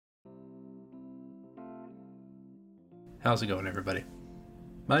How's it going, everybody?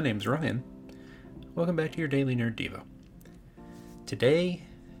 My name's Ryan. Welcome back to your Daily Nerd Devo. Today,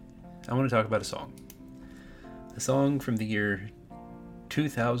 I want to talk about a song. A song from the year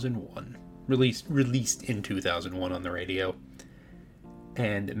 2001. Released in 2001 on the radio.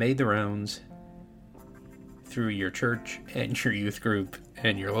 And it made the rounds through your church and your youth group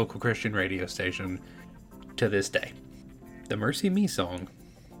and your local Christian radio station to this day. The Mercy Me song,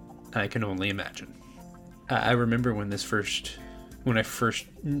 I Can Only Imagine. I remember when I first,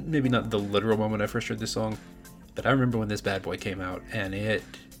 maybe not the literal moment I first heard this song, but I remember when this bad boy came out, and it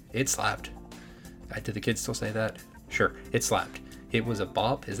slapped. Did the kids still say that? Sure, it slapped. It was a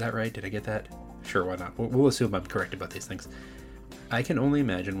bop, is that right? Did I get that? Sure, why not? We'll assume I'm correct about these things. I Can Only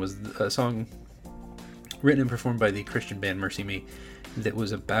Imagine was a song written and performed by the Christian band Mercy Me that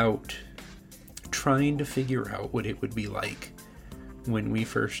was about trying to figure out what it would be like when we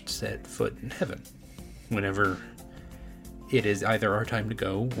first set foot in heaven. Whenever it is either our time to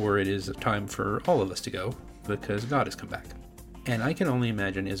go or it is a time for all of us to go because God has come back. And I Can Only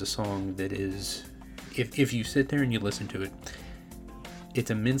Imagine is a song that is, if you sit there and you listen to it,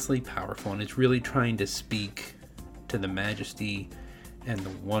 it's immensely powerful, and it's really trying to speak to the majesty and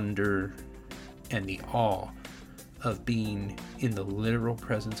the wonder and the awe of being in the literal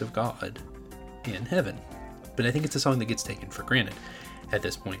presence of God in heaven. But I think it's a song that gets taken for granted at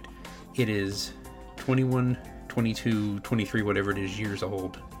this point. It is 21, 22, 23, whatever it is, years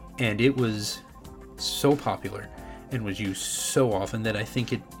old. And it was so popular and was used so often that I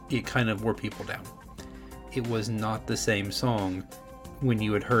think it kind of wore people down. It was not the same song when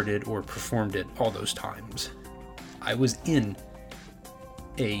you had heard it or performed it all those times. I was in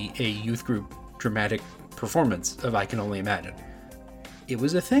a youth group dramatic performance of I Can Only Imagine. It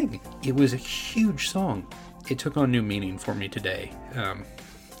was a thing. It was a huge song. It took on new meaning for me today.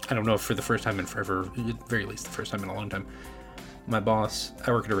 I don't know if for the first time in forever, at the very least the first time in a long time. My boss,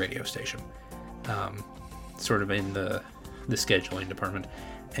 I work at a radio station, sort of in the scheduling department,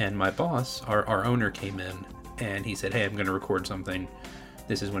 and my boss, our owner, came in and he said, "Hey, I'm going to record something.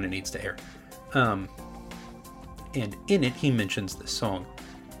 This is when it needs to air." And in it, he mentions this song.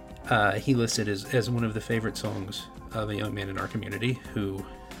 He listed as one of the favorite songs of a young man in our community who,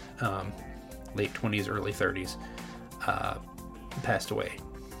 late 20s, early 30s, passed away.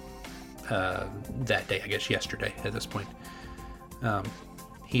 That day, I guess yesterday at this point.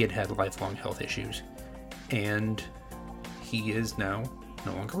 He had lifelong health issues, and he is now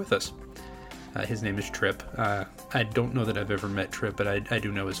no longer with us. His name is Tripp. I don't know that I've ever met Tripp, but I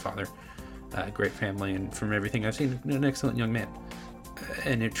do know his father. Great family, and from everything I've seen, an excellent young man.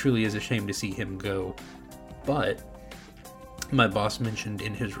 And it truly is a shame to see him go. But my boss mentioned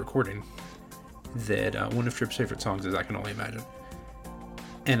in his recording that one of Tripp's favorite songs is I Can Only Imagine.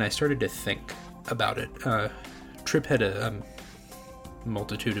 And I started to think about it. Tripp had a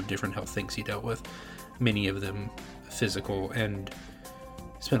multitude of different health things he dealt with, many of them physical, and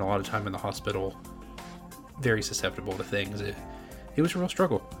spent a lot of time in the hospital, very susceptible to things. It was a real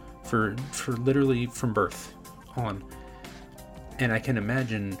struggle for literally from birth on. And I can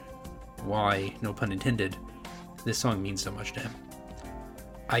imagine why, no pun intended, this song means so much to him.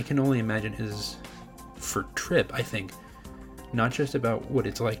 I Can Only Imagine is, for Tripp, I think, not just about what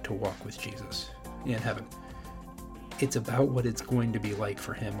it's like to walk with Jesus in heaven. It's about what it's going to be like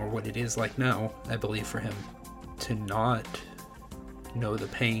for him, or what it is like now, I believe, for him, to not know the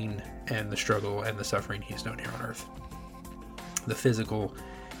pain and the struggle and the suffering he's known here on earth. The physical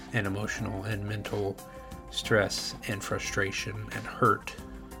and emotional and mental stress and frustration and hurt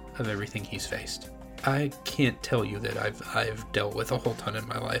of everything he's faced. I can't tell you that I've dealt with a whole ton in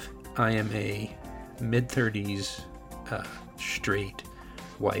my life. I am a mid-30s straight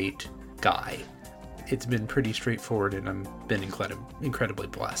white guy. It's been pretty straightforward, and I've been incredibly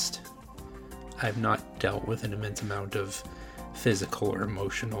blessed. I've not dealt with an immense amount of physical or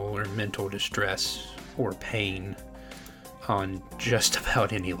emotional or mental distress or pain on just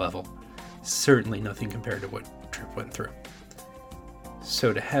about any level. Certainly nothing compared to what Tripp went through.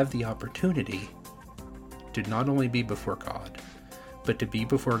 So to have the opportunity to not only be before God, but to be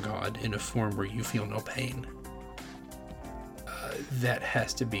before God in a form where you feel no pain, that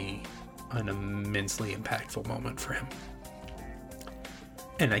has to be an immensely impactful moment for him.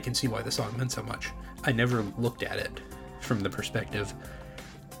 And I can see why the song meant so much. I never looked at it from the perspective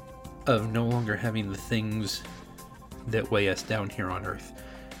of no longer having the things that weigh us down here on earth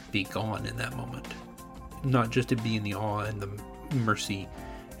be gone in that moment. Not just to be in the awe and the mercy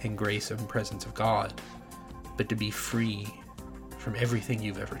and grace and presence of God, but to be free from everything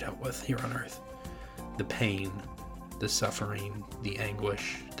you've ever dealt with here on earth. The pain, the suffering, the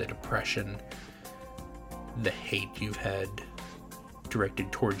anguish, the depression, the hate you've had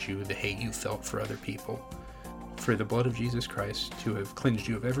directed towards you, the hate you felt for other people, for the blood of Jesus Christ to have cleansed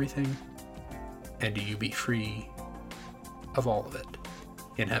you of everything, and do you be free of all of it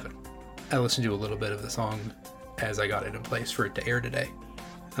in heaven. I listened to a little bit of the song as I got it in place for it to air today,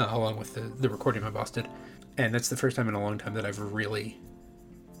 along with the recording my boss did. And that's the first time in a long time that I've really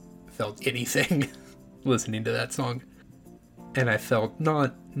felt anything listening to that song. And I felt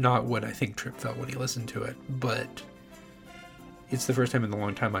not what I think Tripp felt when he listened to it, but it's the first time in a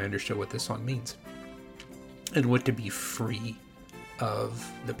long time I understood what this song means. And what to be free of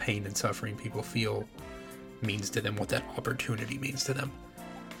the pain and suffering people feel means to them, what that opportunity means to them.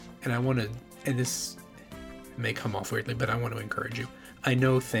 And I want to, and this may come off weirdly, but I want to encourage you. I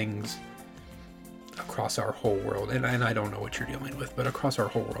know things across our whole world, and I don't know what you're dealing with, but across our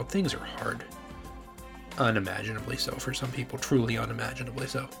whole world, things are hard. Unimaginably so for some people, truly unimaginably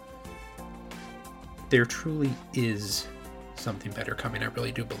so. There truly is something better coming. I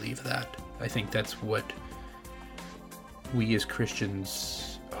really do believe that. I think that's what we as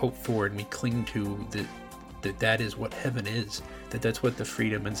Christians hope for, and we cling to, that is what heaven is, that's what the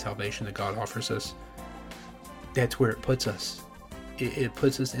freedom and salvation that God offers us, that's where it puts us. It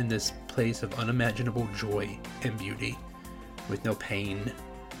puts us in this place of unimaginable joy and beauty, with no pain,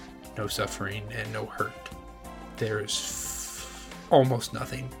 no suffering, and no hurt. There's almost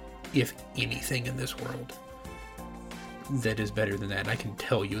nothing, if anything, in this world that is better than that. And I can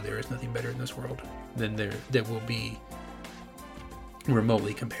tell you there is nothing better in this world than that will be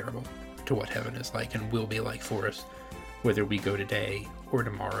remotely comparable to what heaven is like and will be like for us, whether we go today or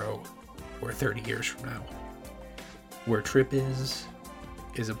tomorrow or 30 years from now. Where Tripp is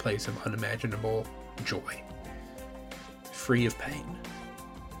a place of unimaginable joy, free of pain,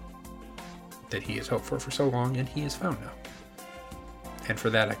 that he has hoped for so long, and he has found now. And for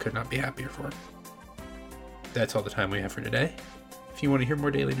that, I could not be happier for him. That's all the time we have for today. If you want to hear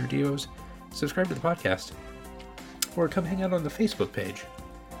more Daily Nerd Devos, subscribe to the podcast, or come hang out on the Facebook page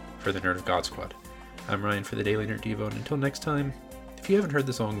for the Nerd of God Squad. I'm Ryan for the Daily Nerd Devo, and until next time, if you haven't heard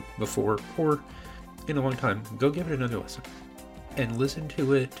the song before or in a long time, go give it another listen. And listen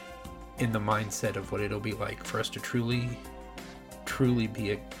to it in the mindset of what it'll be like for us to truly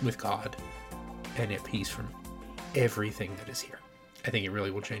be with God and at peace from everything that is here. I think it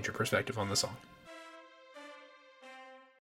really will change your perspective on the song.